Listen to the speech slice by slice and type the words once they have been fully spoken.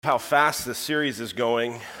How fast this series is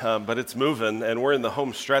going, but it's moving, and we're in the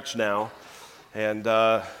home stretch now. And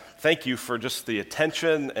thank you for just the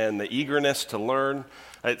attention and the eagerness to learn.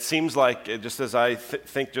 It seems like, just as I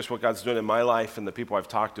think just what God's doing in my life and the people I've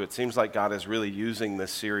talked to, it seems like God is really using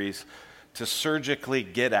this series to surgically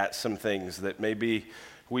get at some things that maybe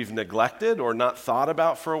we've neglected or not thought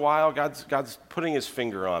about for a while. God's putting his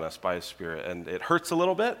finger on us by his Spirit, and it hurts a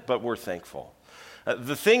little bit, but we're thankful.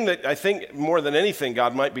 The thing that I think more than anything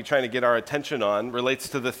God might be trying to get our attention on relates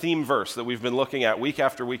to the theme verse that we've been looking at week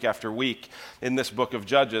after week after week in this book of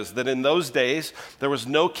Judges, that in those days there was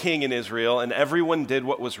no king in Israel and everyone did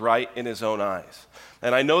what was right in his own eyes.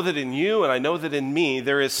 And I know that in you and I know that in me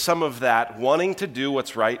there is some of that wanting to do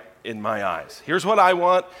what's right in my eyes. Here's what I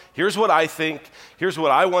want, here's what I think, here's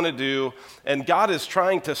what I want to do, and God is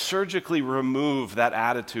trying to surgically remove that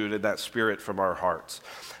attitude and that spirit from our hearts.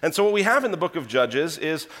 And so what we have in the book of Judges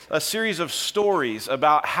is a series of stories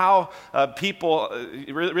about how people,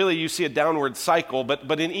 really you see a downward cycle,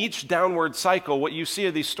 but in each downward cycle, what you see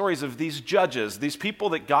are these stories of these judges, these people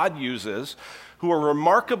that God uses who are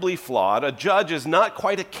remarkably flawed. A judge is not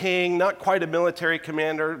quite a king, not quite a military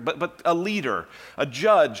commander, but a leader, a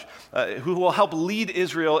judge who will help lead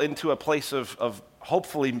Israel into a place of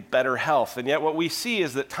hopefully better health. And yet what we see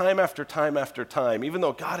is that time after time after time, even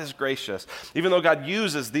though God is gracious, even though God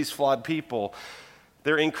uses these flawed people,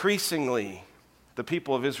 they're increasingly, the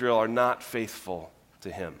people of Israel are not faithful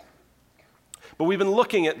to him. But we've been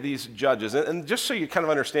looking at these judges, and just so you kind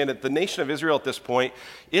of understand it, the nation of Israel at this point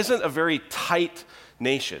isn't a very tight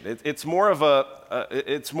nation. It's more of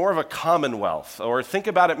a commonwealth, or think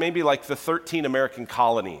about it maybe like the 13 American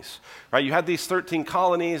colonies, right? You had these 13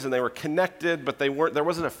 colonies and they were connected, but there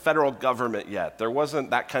wasn't a federal government yet. There wasn't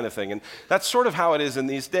that kind of thing. And that's sort of how it is in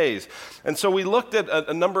these days. And so we looked at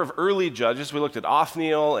a number of early judges. We looked at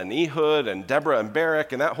Othniel and Ehud and Deborah and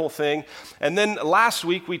Barak and that whole thing. And then last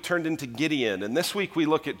week we turned into Gideon. And this week we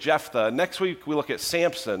look at Jephthah. Next week we look at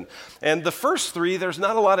Samson. And the first three, there's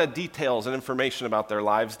not a lot of details and information about their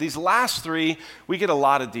lives. These last three, we get a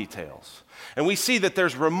lot of details. And we see that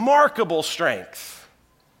there's remarkable strength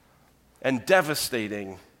and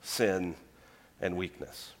devastating sin and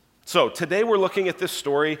weakness. So today we're looking at this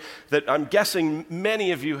story that I'm guessing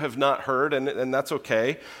many of you have not heard, and that's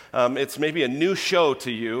okay. It's maybe a new show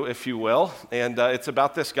to you, if you will, and it's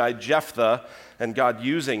about this guy, Jephthah, and God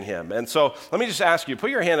using him. And so let me just ask you,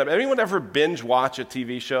 put your hand up. Anyone ever binge watch a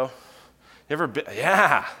TV show?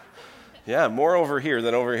 Yeah, more over here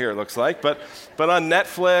than over here, it looks like. But on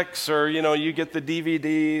Netflix, or, you get the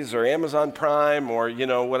DVDs, or Amazon Prime, or,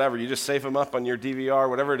 whatever. You just save them up on your DVR,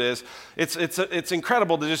 whatever it is. It's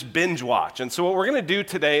incredible to just binge watch. And so what we're going to do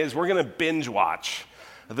today is we're going to binge watch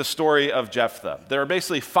the story of Jephthah. There are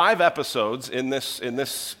basically 5 episodes in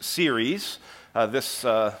this series, this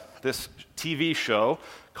TV show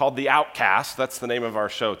called The Outcast. That's the name of our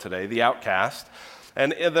show today, The Outcast.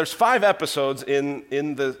 And there's 5 episodes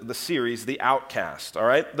in the series, The Outcast, all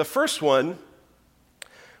right? The first one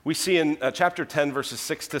we see in chapter 10, verses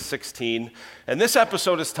 6 to 16. And this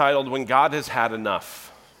episode is titled, When God Has Had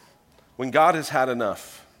Enough. When God Has Had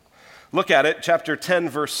Enough. Look at it, chapter 10,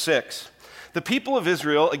 verse 6. The people of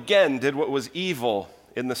Israel again did what was evil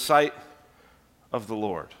in the sight of the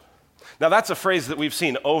Lord. Now, that's a phrase that we've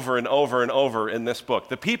seen over and over and over in this book.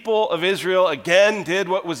 The people of Israel again did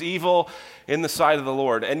what was evil in the sight of the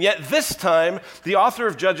Lord. And yet this time, the author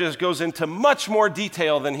of Judges goes into much more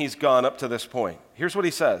detail than he's gone up to this point. Here's what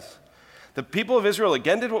he says. The people of Israel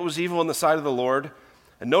again did what was evil in the sight of the Lord,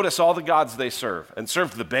 and notice all the gods they serve, and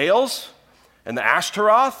served the Baals and the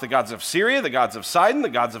Ashtaroth, the gods of Syria, the gods of Sidon, the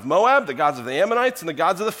gods of Moab, the gods of the Ammonites, and the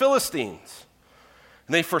gods of the Philistines.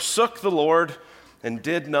 And they forsook the Lord and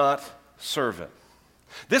did not serve him.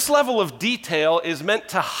 This level of detail is meant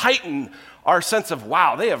to heighten our sense of,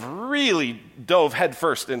 wow, they have really dove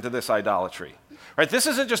headfirst into this idolatry. Right? This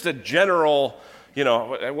isn't just a general,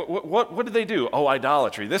 what did they do? Oh,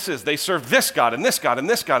 idolatry. They serve this God and this God and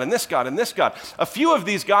this God and this God and this God. A few of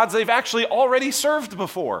these gods they've actually already served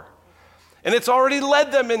before. And it's already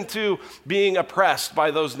led them into being oppressed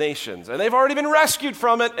by those nations. And they've already been rescued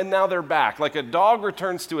from it, and now they're back. Like a dog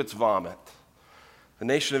returns to its vomit. The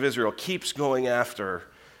nation of Israel keeps going after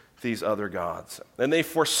these other gods. And they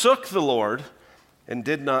forsook the Lord and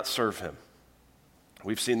did not serve him.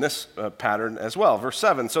 We've seen this pattern as well. Verse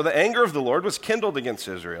 7, so the anger of the Lord was kindled against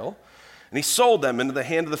Israel, and he sold them into the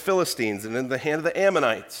hand of the Philistines and into the hand of the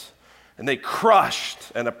Ammonites. And they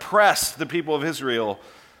crushed and oppressed the people of Israel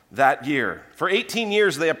that year. For 18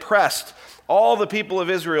 years they oppressed all the people of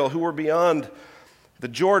Israel who were beyond the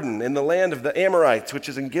Jordan in the land of the Amorites, which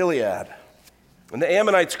is in Gilead. And the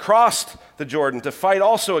Ammonites crossed the Jordan to fight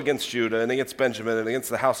also against Judah and against Benjamin and against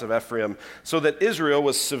the house of Ephraim, so that Israel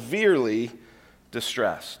was severely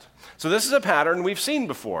distressed. So this is a pattern we've seen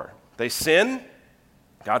before. They sin.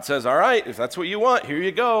 God says, all right, if that's what you want, here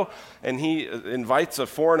you go. And he invites a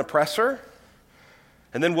foreign oppressor.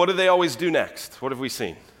 And then what do they always do next? What have we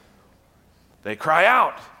seen? They cry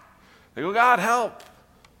out. They go, God, help.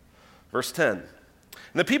 Verse 10. And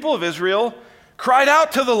the people of Israel cried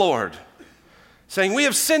out to the Lord, saying, we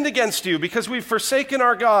have sinned against you because we've forsaken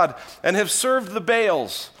our God and have served the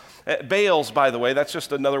Baals. Baals, by the way, that's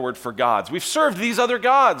just another word for gods. We've served these other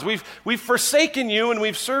gods. We've forsaken you and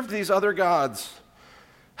we've served these other gods.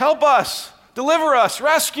 Help us, deliver us,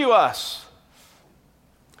 rescue us.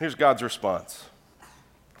 Here's God's response.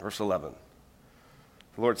 Verse 11.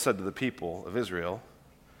 The Lord said to the people of Israel,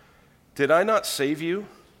 did I not save you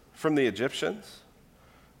from the Egyptians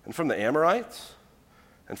and from the Amorites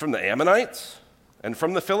and from the Ammonites and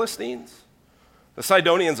from the Philistines? The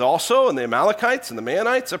Sidonians also and the Amalekites and the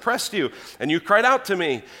Maonites oppressed you, and you cried out to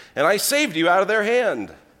me, and I saved you out of their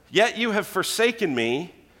hand. Yet you have forsaken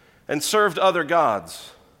me and served other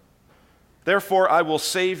gods. Therefore I will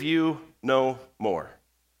save you no more.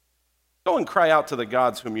 Go and cry out to the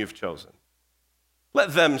gods whom you've chosen.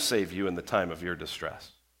 Let them save you in the time of your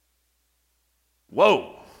distress.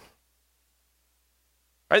 Whoa.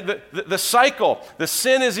 Right? The cycle, the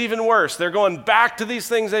sin is even worse. They're going back to these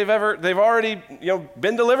things they've already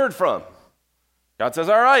been delivered from. God says,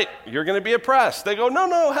 all right, you're going to be oppressed. They go,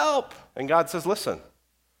 no, help. And God says, listen,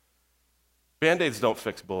 Band-Aids don't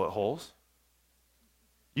fix bullet holes.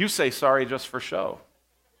 You say sorry just for show.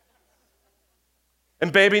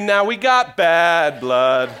 And baby, now we got bad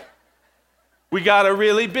blood. We got a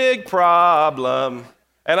really big problem,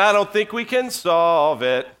 and I don't think we can solve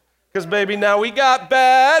it. Because, baby, now we got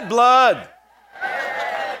bad blood.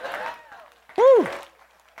 Woo!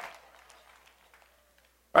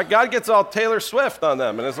 Right, God gets all Taylor Swift on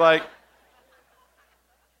them, and it's like,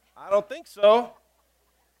 I don't think so.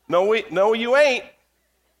 No, you ain't.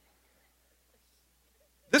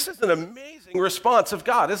 This is an amazing response of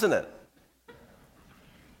God, isn't it?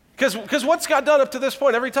 Because what's God done up to this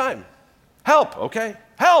point every time? Help, okay.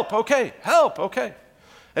 Help, okay. Help, okay.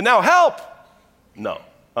 And now help. No.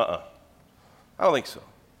 I don't think so.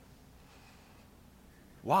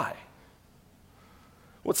 Why?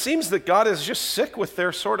 Well, it seems that God is just sick with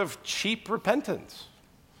their sort of cheap repentance.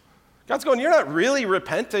 God's going, you're not really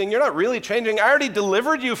repenting. You're not really changing. I already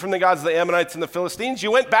delivered you from the gods of the Ammonites and the Philistines.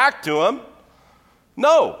 You went back to them.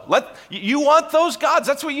 No, you want those gods.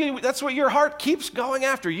 That's what your heart keeps going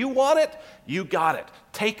after. You want it, you got it.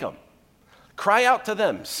 Take them. Cry out to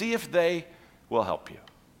them. See if they will help you.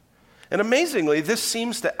 And amazingly, this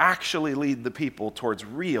seems to actually lead the people towards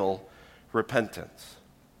real repentance.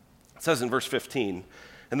 It says in verse 15,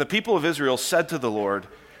 and the people of Israel said to the Lord,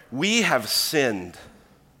 we have sinned.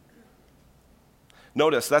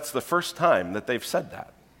 Notice that's the first time that they've said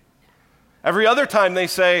that. Every other time they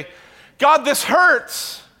say, God, this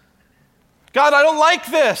hurts. God, I don't like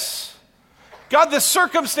this. God, this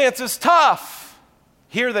circumstance is tough.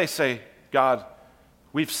 Here they say, God,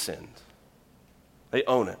 we've sinned. They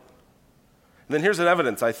own it. And then here's an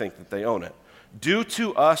evidence, I think, that they own it. Do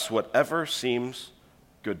to us whatever seems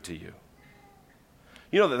good to you.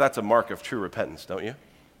 You know that that's a mark of true repentance, don't you?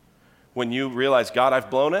 When you realize, God,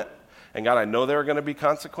 I've blown it, and God, I know there are going to be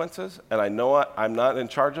consequences, and I know I'm not in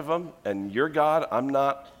charge of them, and you're God, I'm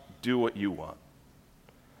not. Do what you want.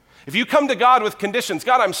 If you come to God with conditions,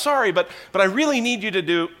 God, I'm sorry, but I really need you to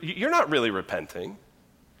do, you're not really repenting.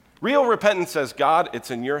 Real repentance says, God,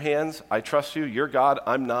 it's in your hands. I trust you. You're God.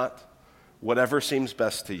 I'm not. Whatever seems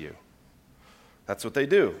best to you. That's what they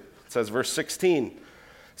do. It says, verse 16,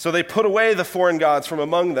 so they put away the foreign gods from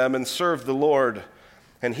among them and served the Lord,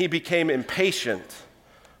 and he became impatient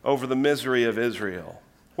over the misery of Israel.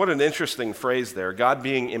 What an interesting phrase there, God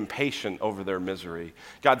being impatient over their misery.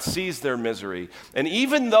 God sees their misery. And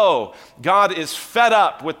even though God is fed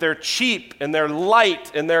up with their cheap and their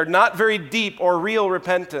light and their not very deep or real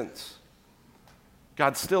repentance,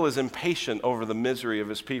 God still is impatient over the misery of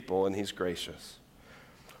his people, and he's gracious.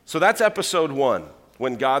 So that's episode 1,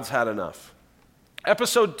 when God's had enough.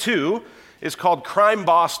 Episode 2 is called Crime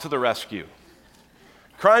Boss to the Rescue.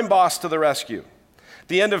 Crime Boss to the Rescue. At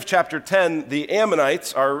the end of chapter 10, the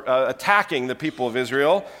Ammonites are attacking the people of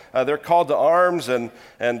Israel. They're called to arms, and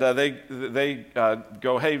they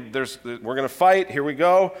go, hey, we're going to fight, here we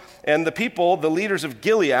go. And the people, the leaders of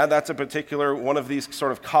Gilead, that's a particular one of these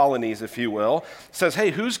sort of colonies, if you will, says,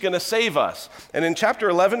 hey, who's going to save us? And in chapter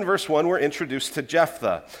 11, verse 1, we're introduced to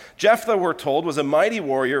Jephthah. Jephthah, we're told, was a mighty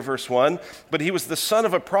warrior, verse 1, but he was the son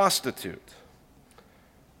of a prostitute.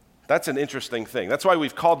 That's an interesting thing. That's why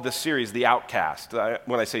we've called this series The Outcast.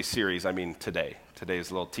 When I say series, I mean today.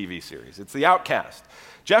 Today's little TV series. It's The Outcast.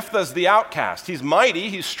 Jephthah's the outcast. He's mighty,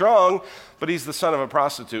 he's strong, but he's the son of a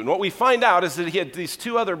prostitute. And what we find out is that he had these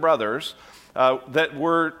two other brothers that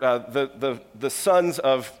were the sons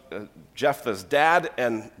of Jephthah's dad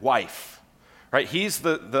and wife. Right? He's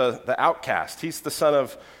the outcast. He's the son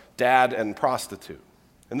of dad and prostitute.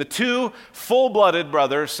 And the two full-blooded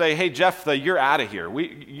brothers say, hey, Jephthah, you're out of here.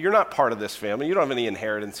 You're not part of this family. You don't have any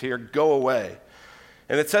inheritance here. Go away.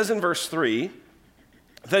 And it says in verse 3,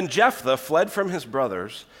 then Jephthah fled from his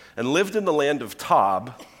brothers and lived in the land of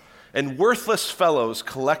Tob, and worthless fellows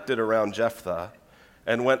collected around Jephthah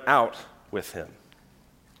and went out with him.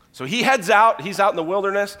 So he heads out. He's out in the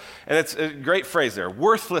wilderness, and it's a great phrase there.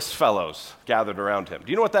 Worthless fellows gathered around him.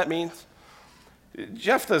 Do you know what that means?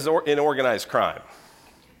 Jephthah's in organized crime.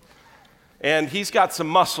 And he's got some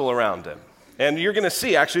muscle around him. And you're going to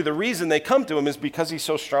see, actually, the reason they come to him is because he's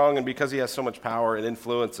so strong and because he has so much power and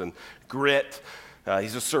influence and grit.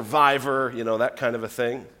 He's a survivor, that kind of a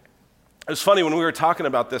thing. It was funny when we were talking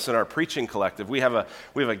about this in our preaching collective. We have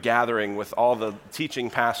a gathering with all the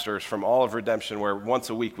teaching pastors from all of Redemption where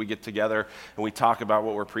once a week we get together and we talk about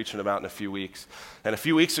what we're preaching about in a few weeks. And a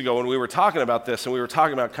few weeks ago when we were talking about this and we were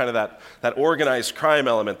talking about kind of that organized crime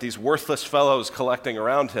element, these worthless fellows collecting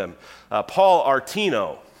around him, Paul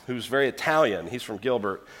Artino, who's very Italian, he's from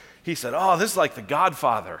Gilbert, he said, oh, this is like The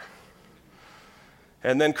Godfather.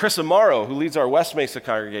 And then Chris Amaro, who leads our West Mesa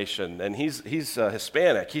congregation, and he's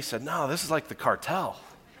Hispanic, he said, no, this is like the cartel.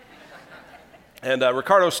 And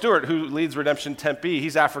Ricardo Stewart, who leads Redemption Tempe,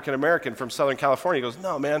 he's African-American from Southern California. He goes,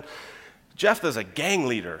 no, man, Jephthah's a gang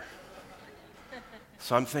leader.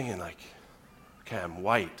 So I'm thinking okay, I'm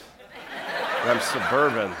white, and I'm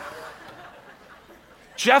suburban.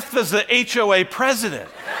 Jephthah's the HOA president.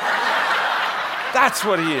 That's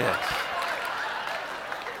what he is.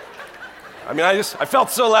 I mean, I felt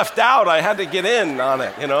so left out, I had to get in on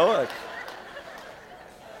it,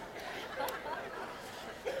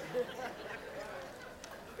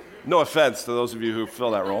 No offense to those of you who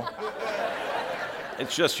fill that role.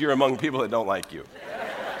 It's just you're among people that don't like you.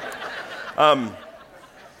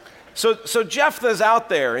 So Jephthah's out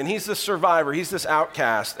there, and he's the survivor. He's this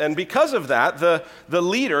outcast. And because of that, the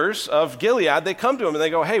leaders of Gilead, they come to him and they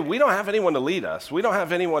go, hey, we don't have anyone to lead us. We don't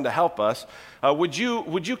have anyone to help us. Would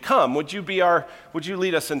you come? Would you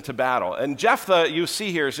lead us into battle? And Jephthah, you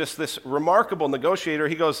see here, is just this remarkable negotiator.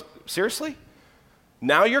 He goes, seriously?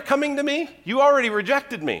 Now you're coming to me? You already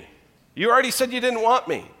rejected me. You already said you didn't want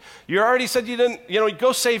me. You already said you didn't,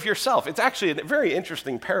 go save yourself. It's actually a very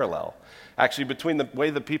interesting parallel, actually, between the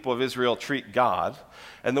way the people of Israel treat God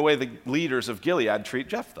and the way the leaders of Gilead treat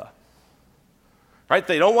Jephthah. Right?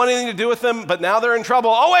 They don't want anything to do with them, but now they're in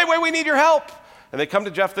trouble. Oh, wait, we need your help. And they come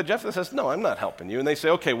to Jephthah. Jephthah says, no, I'm not helping you. And they say,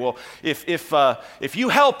 okay, well, if you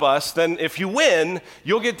help us, then if you win,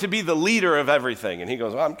 you'll get to be the leader of everything. And he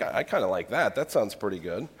goes, well, I kind of like that. That sounds pretty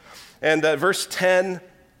good. And verse 10,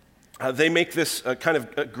 they make this kind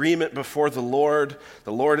of agreement before the Lord.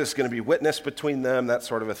 The Lord is going to be witness between them, that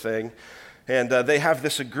sort of a thing. And they have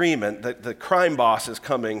this agreement that the crime boss is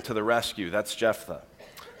coming to the rescue. That's Jephthah.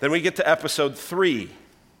 Then we get to episode 3.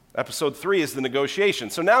 Episode 3 is the negotiation.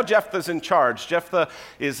 So now Jephthah's in charge. Jephthah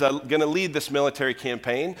is going to lead this military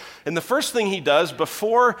campaign. And the first thing he does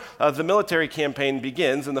before the military campaign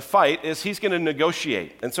begins and the fight is he's going to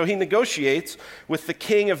negotiate. And so he negotiates with the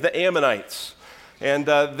king of the Ammonites. And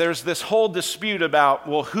there's this whole dispute about,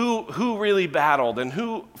 well, who really battled and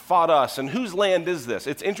who fought us and whose land is this?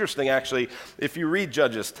 It's interesting, actually, if you read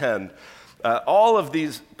Judges 10, all of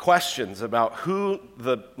these questions about who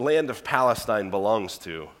the land of Palestine belongs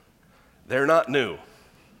to, they're not new.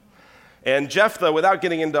 And Jephthah, without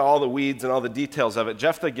getting into all the weeds and all the details of it,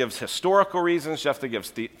 Jephthah gives historical reasons, Jephthah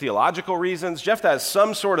gives theological reasons. Jephthah has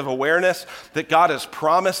some sort of awareness that God has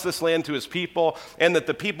promised this land to his people and that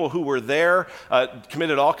the people who were there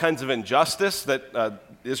committed all kinds of injustice, that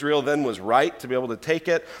Israel then was right to be able to take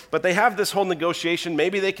it. But they have this whole negotiation.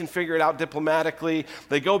 Maybe they can figure it out diplomatically.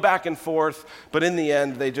 They go back and forth, but in the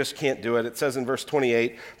end, they just can't do it. It says in verse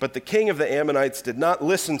 28, but the king of the Ammonites did not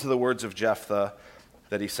listen to the words of Jephthah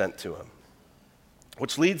that he sent to him.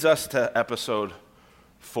 Which leads us to episode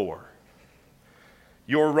 4.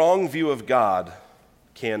 Your wrong view of God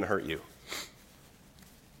can hurt you.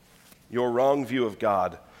 Your wrong view of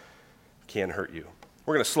God can hurt you.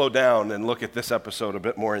 We're going to slow down and look at this episode a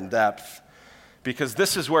bit more in depth because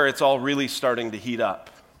this is where it's all really starting to heat up.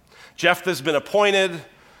 Jephthah's been appointed.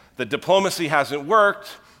 The diplomacy hasn't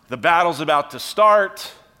worked. The battle's about to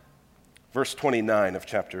start. Verse 29 of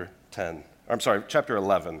chapter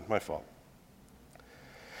 11, my fault.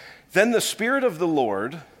 Then the Spirit of the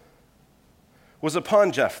Lord was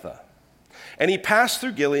upon Jephthah, and he passed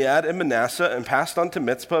through Gilead and Manasseh and passed on to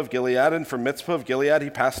Mizpah of Gilead, and from Mizpah of Gilead he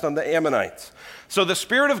passed on the Ammonites. So the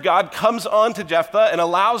Spirit of God comes on to Jephthah and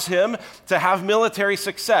allows him to have military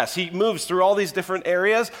success. He moves through all these different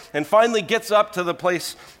areas and finally gets up to the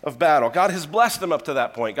place of battle. God has blessed him up to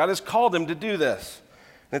that point. God has called him to do this.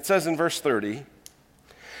 And it says in verse 30,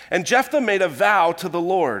 and Jephthah made a vow to the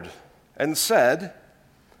Lord and said,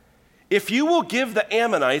 if you will give the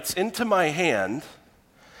Ammonites into my hand,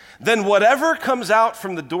 then whatever comes out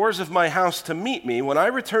from the doors of my house to meet me when I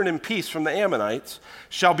return in peace from the Ammonites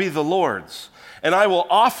shall be the Lord's, and I will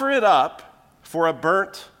offer it up for a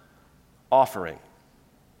burnt offering.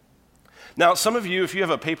 Now, some of you, if you have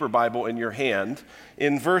a paper Bible in your hand,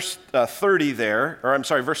 in verse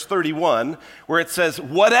 31, where it says,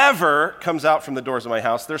 whatever comes out from the doors of my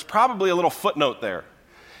house, there's probably a little footnote there.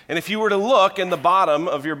 And if you were to look in the bottom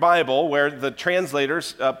of your Bible where the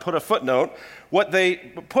translators put a footnote, what they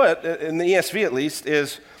put, in the ESV at least,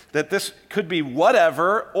 is that this could be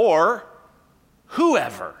whatever or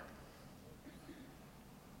whoever.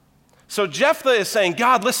 So Jephthah is saying,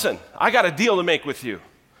 God, listen, I got a deal to make with you.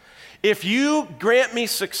 If you grant me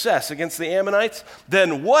success against the Ammonites,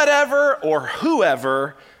 then whatever or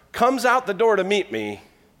whoever comes out the door to meet me,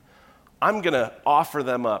 I'm going to offer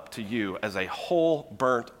them up to you as a whole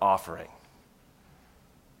burnt offering.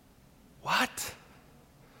 What?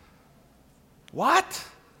 What?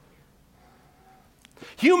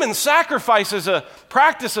 Human sacrifice is a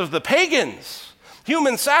practice of the pagans.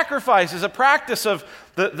 Human sacrifice is a practice of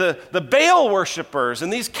the Baal worshipers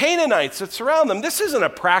and these Canaanites that surround them. This isn't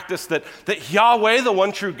a practice that Yahweh, the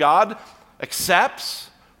one true God,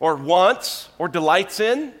 accepts or wants or delights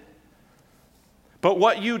in. But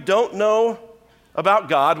what you don't know about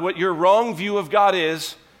God, what your wrong view of God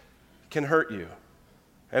is, can hurt you.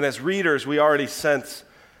 And as readers, we already sense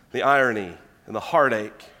the irony and the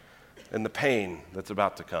heartache and the pain that's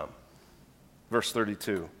about to come. Verse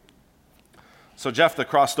 32. So Jephthah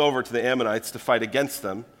crossed over to the Ammonites to fight against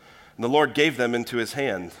them, and the Lord gave them into his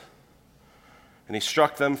hand. And he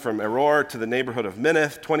struck them from Aroer to the neighborhood of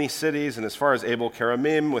Minnith, 20 cities, and as far as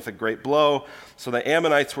Abel-Keramim with a great blow. So the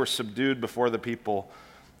Ammonites were subdued before the people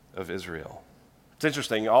of Israel. It's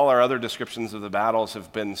interesting, all our other descriptions of the battles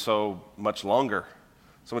have been so much longer,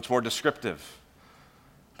 so much more descriptive.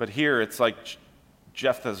 But here it's like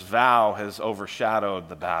Jephthah's vow has overshadowed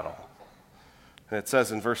the battle. And it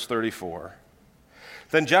says in verse 34,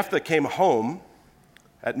 then Jephthah came home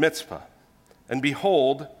at Mizpah, and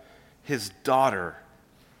behold, his daughter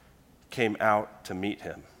came out to meet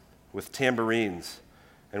him with tambourines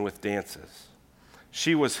and with dances.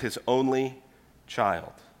 She was his only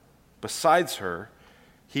child. Besides her,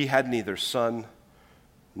 he had neither son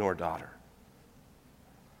nor daughter.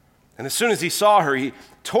 And as soon as he saw her, he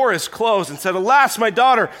tore his clothes and said, alas, my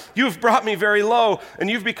daughter, you have brought me very low, and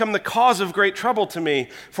you've become the cause of great trouble to me.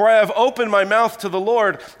 For I have opened my mouth to the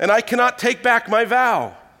Lord, and I cannot take back my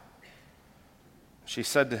vow. She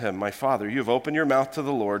said to him, my father, you have opened your mouth to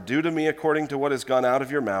the Lord. Do to me according to what has gone out of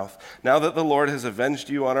your mouth, now that the Lord has avenged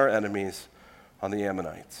you on our enemies, on the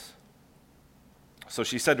Ammonites. So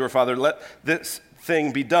she said to her father, let this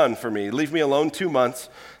thing be done for me. Leave me alone 2 months,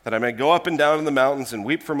 that I may go up and down in the mountains and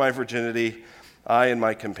weep for my virginity, I and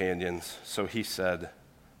my companions. So he said,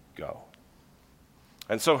 go.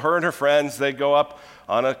 And so her and her friends, they go up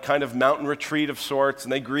on a kind of mountain retreat of sorts,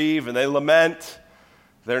 and they grieve and they lament.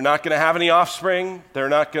 They're not going to have any offspring. They're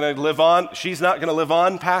not going to live on. She's not going to live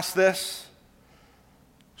on past this.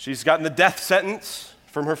 She's gotten the death sentence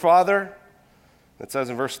from her father. It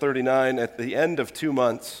says in verse 39, at the end of 2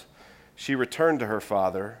 months, she returned to her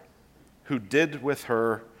father, who did with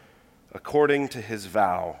her according to his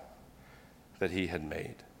vow that he had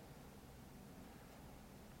made.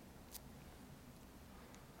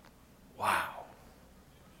 Wow.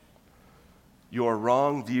 Your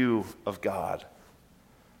wrong view of God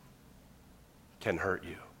can hurt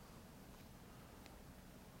you.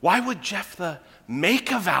 Why would Jephthah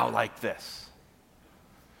make a vow like this?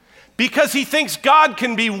 Because he thinks God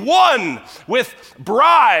can be won with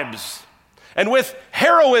bribes and with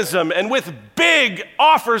heroism and with big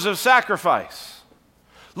offers of sacrifice.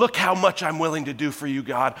 Look how much I'm willing to do for you,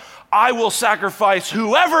 God. I will sacrifice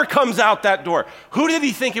whoever comes out that door. Who did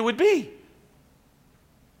he think it would be?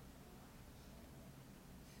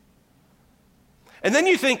 And then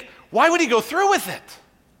you think, why would he go through with it?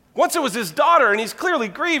 Once it was his daughter, and he's clearly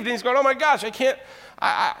grieved, and he's going, oh my gosh, I can't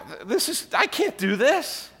do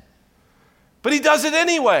this. But he does it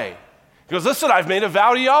anyway. He goes, listen, I've made a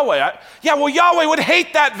vow to Yahweh. Yahweh would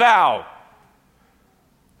hate that vow.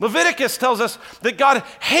 Leviticus tells us that God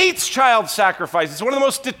hates child sacrifice. It's one of the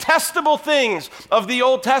most detestable things of the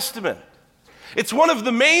Old Testament. It's one of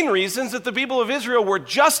the main reasons that the people of Israel were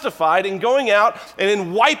justified in going out and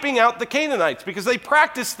in wiping out the Canaanites, because they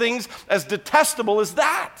practiced things as detestable as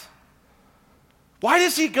that. Why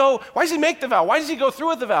does he make the vow? Why does he go through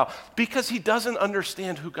with the vow? Because he doesn't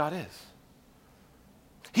understand who God is.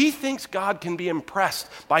 He thinks God can be impressed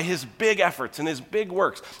by his big efforts and his big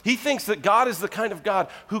works. He thinks that God is the kind of God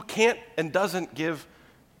who can't and doesn't give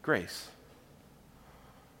grace.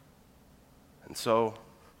 And so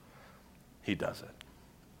he does it.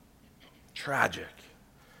 Tragic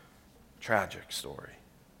story.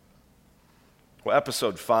 Well,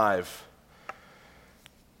 episode 5,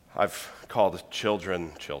 I've called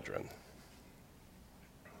Children.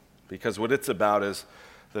 Because what it's about is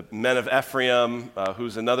the men of Ephraim,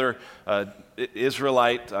 who's another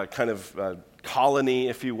Israelite colony,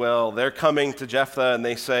 if you will. They're coming to Jephthah and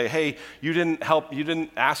they say, hey, you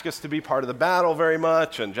didn't ask us to be part of the battle very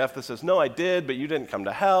much. And Jephthah says, no, I did, but you didn't come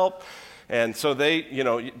to help. And so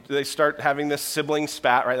they start having this sibling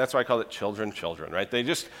spat, right? That's why I call it children, right?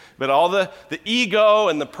 But all the ego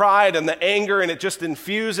and the pride and the anger, and it just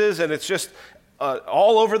infuses, and it's just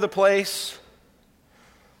all over the place.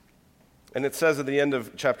 And it says at the end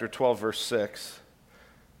of chapter 12, verse 6,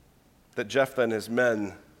 that Jephthah and his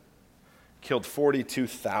men killed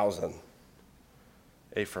 42,000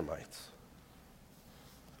 Ephraimites.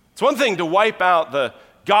 It's one thing to wipe out the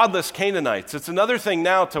godless Canaanites. It's another thing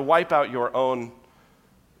now to wipe out your own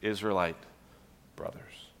Israelite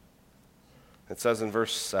brothers. It says in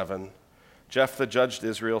verse 7, Jephthah judged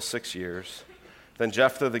Israel 6 years. Then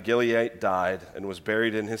Jephthah the Gileadite died and was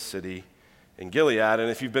buried in his city in Gilead.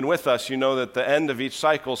 And if you've been with us, you know that the end of each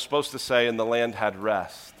cycle is supposed to say, and the land had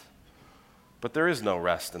rest. But there is no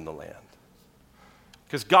rest in the land,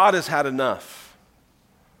 because God has had enough.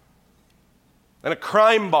 And a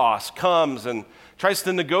crime boss comes and tries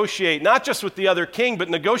to negotiate, not just with the other king, but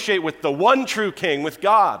negotiate with the one true king, with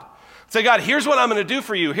God. Say, God, here's what I'm going to do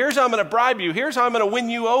for you. Here's how I'm going to bribe you. Here's how I'm going to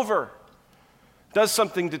win you over. Does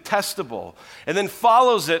something detestable, and then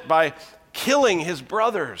follows it by killing his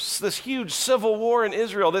brothers. This huge civil war in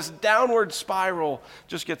Israel, this downward spiral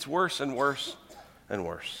just gets worse and worse and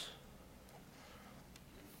worse.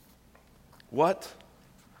 What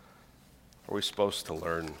are we supposed to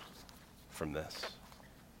learn from this?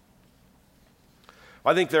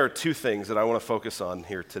 I think there are two things that I want to focus on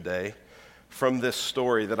here today from this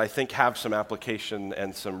story that I think have some application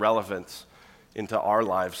and some relevance into our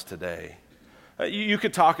lives today. You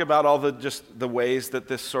could talk about all the ways that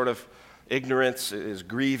this sort of ignorance is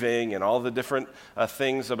grieving and all the different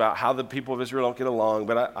things about how the people of Israel don't get along,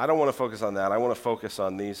 but I don't want to focus on that. I want to focus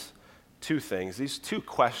on these two things, these two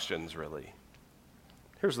questions, really.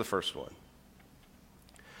 Here's the first one.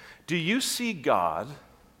 Do you see God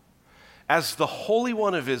as the Holy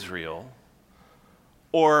One of Israel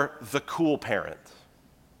or the cool parent?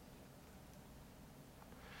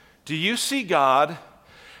 Do you see God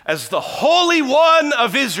as the Holy One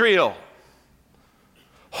of Israel?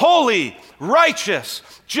 Holy, righteous,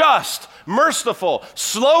 just, merciful,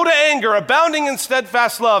 slow to anger, abounding in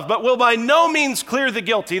steadfast love, but will by no means clear the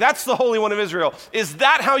guilty. That's the Holy One of Israel. Is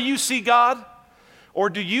that how you see God? Or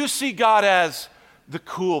do you see God as the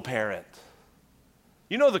cool parent?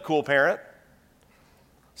 You know the cool parent.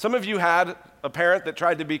 Some of you had a parent that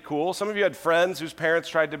tried to be cool. Some of you had friends whose parents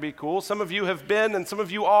tried to be cool. Some of you have been, and some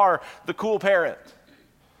of you are, the cool parent.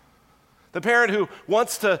 The parent who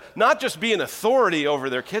wants to not just be an authority over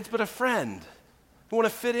their kids, but a friend who want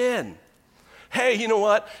to fit in. Hey, you know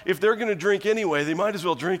what? If they're going to drink anyway, they might as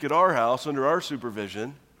well drink at our house under our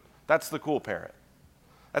supervision. That's the cool parent.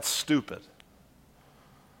 That's stupid.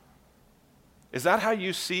 Is that how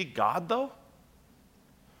you see God, though?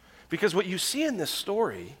 Because what you see in this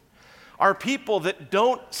story are people that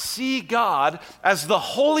don't see God as the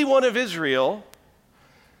Holy One of Israel.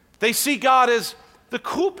 They see God as the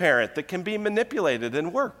cool parent that can be manipulated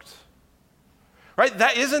and worked. Right?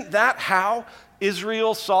 Isn't that how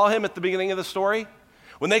Israel saw him at the beginning of the story?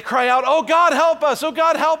 When they cry out, oh God, help us, oh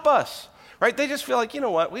God, help us. Right? They just feel like, you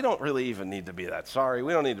know what, we don't really even need to be that sorry.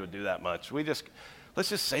 We don't need to do that much. Let's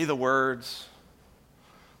just say the words.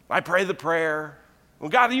 I pray the prayer. Well,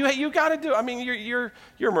 God, you got to do. I mean,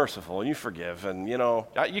 you're merciful and you forgive, and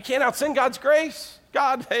you can't out-sin God's grace.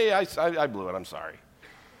 God, hey, I blew it. I'm sorry.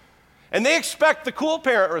 And they expect the cool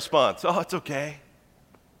parent response. Oh, it's okay.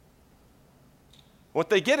 What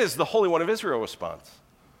they get is the Holy One of Israel response.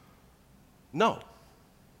 No.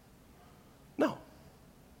 I'm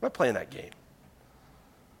not playing that game.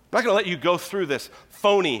 I'm not going to let you go through this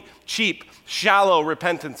phony, cheap, shallow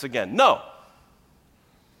repentance again. No.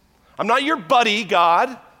 I'm not your buddy,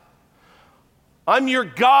 God. I'm your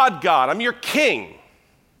God. I'm your king.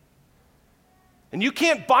 And you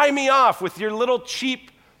can't buy me off with your little cheap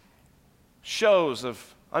shows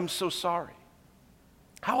of, I'm so sorry.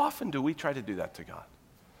 How often do we try to do that to God?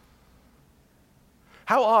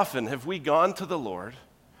 How often have we gone to the Lord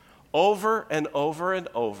over and over and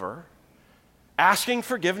over, asking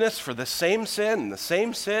forgiveness for the same sin and the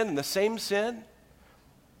same sin and the same sin?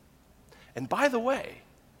 And by the way,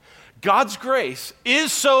 God's grace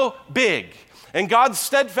is so big and God's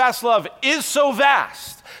steadfast love is so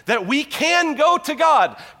vast that we can go to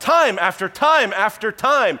God time after time after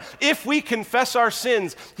time. If we confess our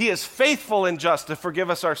sins, He is faithful and just to forgive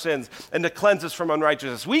us our sins and to cleanse us from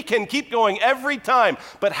unrighteousness. We can keep going every time,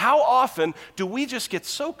 but how often do we just get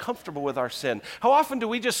so comfortable with our sin? How often do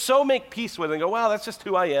we just so make peace with it and go, well, that's just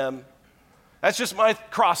who I am. That's just my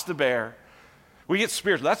cross to bear. We get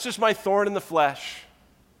spiritual. That's just my thorn in the flesh.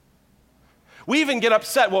 We even get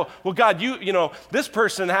upset. Well, God, you know, this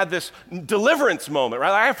person had this deliverance moment,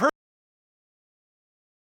 right? I've heard